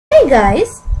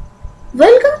guys,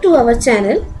 welcome to our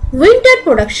channel Winter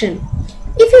Production.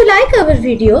 If you like our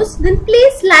videos, then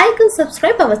please like and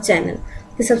subscribe our channel.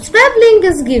 The subscribe link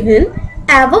is given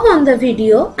above on the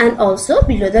video and also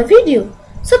below the video.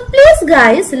 So please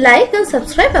guys, like and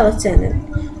subscribe our channel.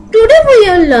 Today we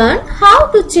will learn how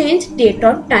to change date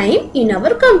or time in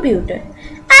our computer.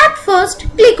 At first,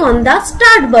 click on the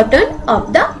start button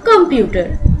of the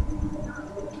computer.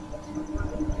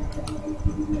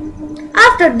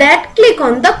 After that, click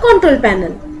on the control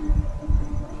panel.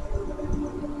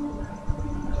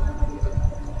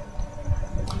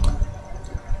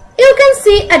 You can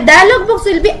see a dialog box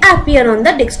will be appear on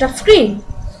the desktop screen.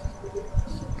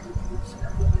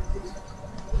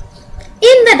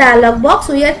 In the dialog box,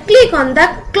 we are click on the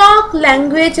clock,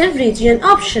 language and region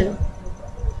option.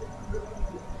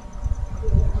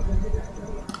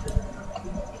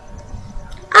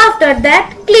 After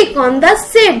that, click on the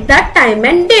Set the Time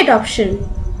and Date option.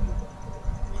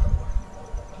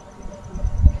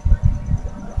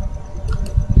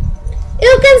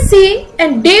 You can see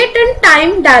a date and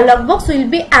time dialog box will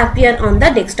be appear on the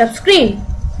desktop screen.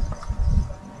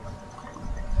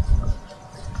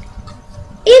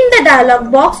 In the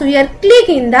dialog box, we are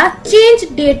clicking the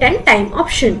Change Date and Time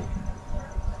option.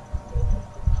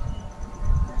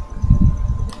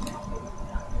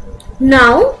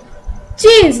 Now,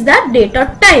 change the date or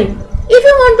time. If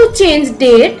you want to change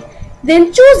date,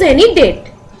 then choose any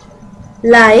date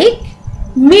like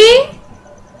May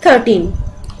 13.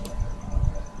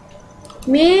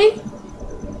 May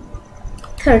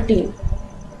 13.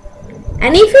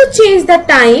 And if you change the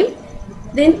time,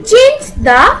 then change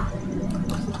the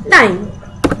time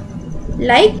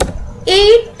like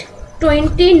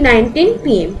 8:20:19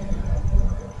 PM.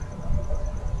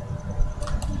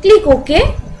 Click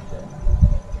OK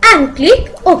and click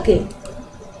OK.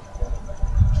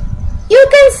 You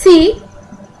can see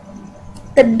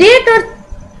the date or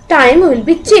time will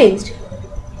be changed.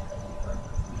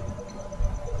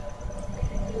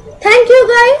 Thank you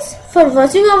guys for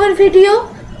watching our video.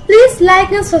 Please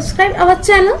like and subscribe our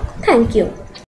channel. Thank you.